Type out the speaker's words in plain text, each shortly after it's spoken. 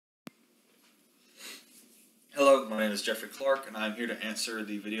name is Jeffrey Clark, and I'm here to answer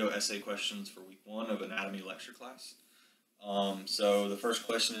the video essay questions for week 1 of anatomy lecture class. So the first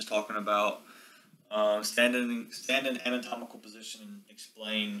question is talking about stand in anatomical position and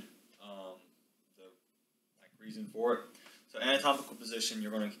explain the reason for it. So anatomical position,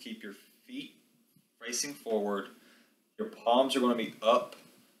 you're going to keep your feet facing forward. Your palms are going to be up,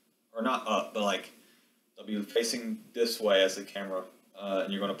 or not up, but they'll be facing this way as the camera,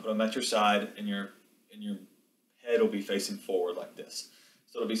 and you're going to put them at your side, and your head will be facing forward like this.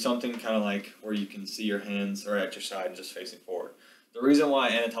 So it'll be something kind of like where you can see your hands are at your side and just facing forward. The reason why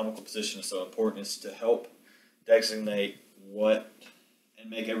anatomical position is so important is to help designate what and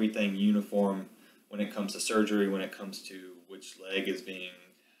make everything uniform when it comes to surgery, when it comes to which leg is being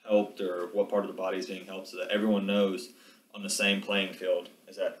helped or what part of the body is being helped, so that everyone knows on the same playing field,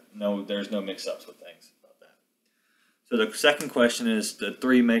 is that there's no mix-ups with things about that. So the second question is the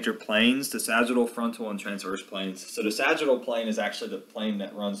 3 major planes, the sagittal, frontal, and transverse planes. So the sagittal plane is actually the plane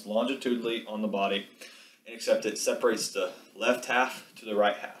that runs longitudinally on the body, except it separates the left half to the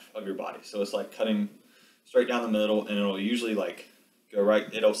right half of your body. So it's like cutting straight down the middle, and it'll usually go right,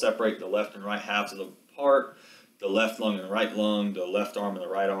 it'll separate the left and right halves of the part, the left lung and right lung, the left arm and the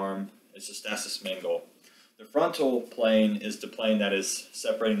right arm. That's its main goal. The frontal plane is the plane that is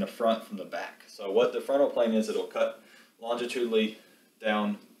separating the front from the back. So what the frontal plane is, it'll cut longitudinally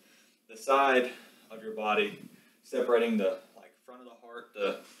down the side of your body, separating the front of the heart,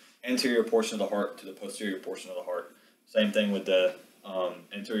 the anterior portion of the heart to the posterior portion of the heart. Same thing with the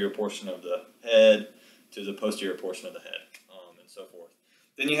anterior portion of the head to the posterior portion of the head, and so forth.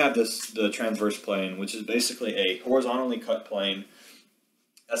 Then you have the transverse plane, which is basically a horizontally cut plane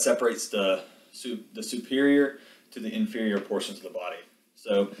that separates the superior to the inferior portions of the body.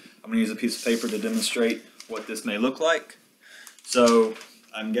 So I'm going to use a piece of paper to demonstrate what this may look like. So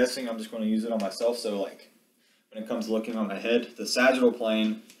I'm guessing I'm just going to use it on myself. So when it comes to looking on my head, the sagittal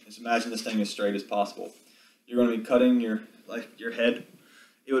plane, just imagine this thing as straight as possible. You're going to be cutting your head.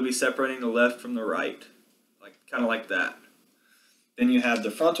 It would be separating the left from the right, kind of like that. Then you have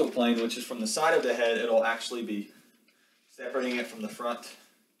the frontal plane, which is from the side of the head. It'll actually be separating it from the front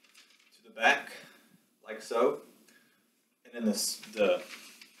to the back, like so. And then the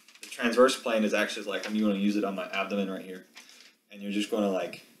transverse plane is actually I'm going to use it on my abdomen right here. And you're just going to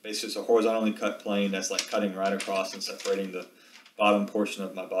basically it's a horizontally cut plane that's cutting right across and separating the bottom portion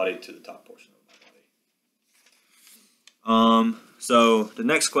of my body to the top portion of my body. So the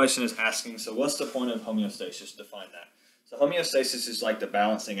next question is asking, so what's the point of homeostasis? Define that. So homeostasis is the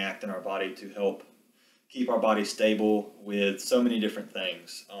balancing act in our body to help keep our body stable with so many different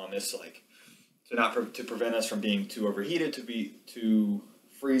things. It's to prevent us from being too overheated, to be too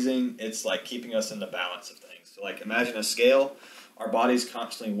freezing. It's keeping us in the balance of things. So imagine a scale. Our body's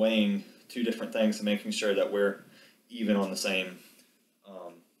constantly weighing 2 different things and making sure that we're even on the same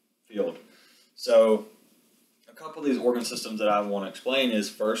field. So a couple of these organ systems that I want to explain is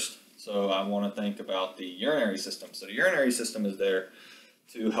first, so I want to think about the urinary system. So the urinary system is there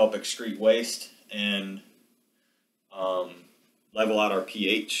to help excrete waste and level out our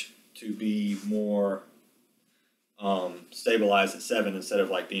pH to be more stabilized at 7 instead of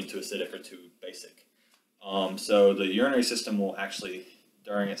being too acidic or too basic. So the urinary system will actually,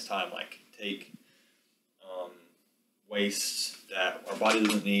 during its time, take waste that our body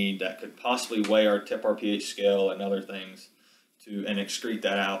doesn't need, that could possibly tip our pH scale and other things, and excrete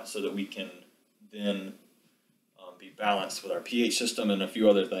that out so that we can then be balanced with our pH system and a few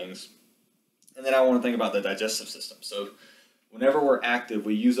other things. And then I want to think about the digestive system. So whenever we're active,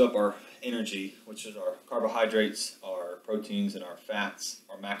 we use up our energy, which is our carbohydrates, our proteins, and our fats,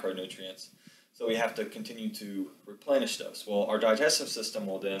 our macronutrients. So we have to continue to replenish those. Well, our digestive system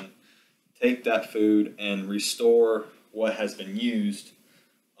will then take that food and restore what has been used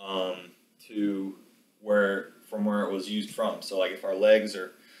from where it was used from. So if our legs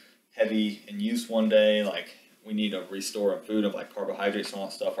are heavy in use one day, we need to restore food of carbohydrates and all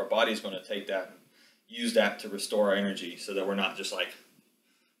that stuff, our body's going to take that and use that to restore our energy so that we're not just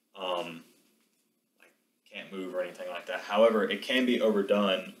can't move or anything like that. However, it can be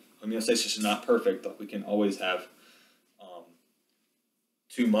overdone. Homeostasis is not perfect, but we can always have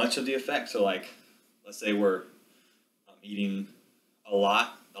too much of the effect. So let's say we're eating a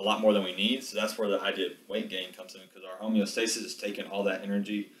lot more than we need. So that's where the idea of weight gain comes in, because our homeostasis is taking all that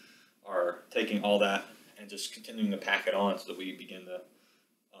energy, or taking all that and just continuing to pack it on so that we begin to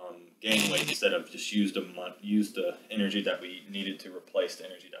gain weight instead of just use the energy that we needed to replace the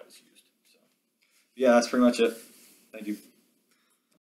energy that was used. So yeah, that's pretty much it. Thank you.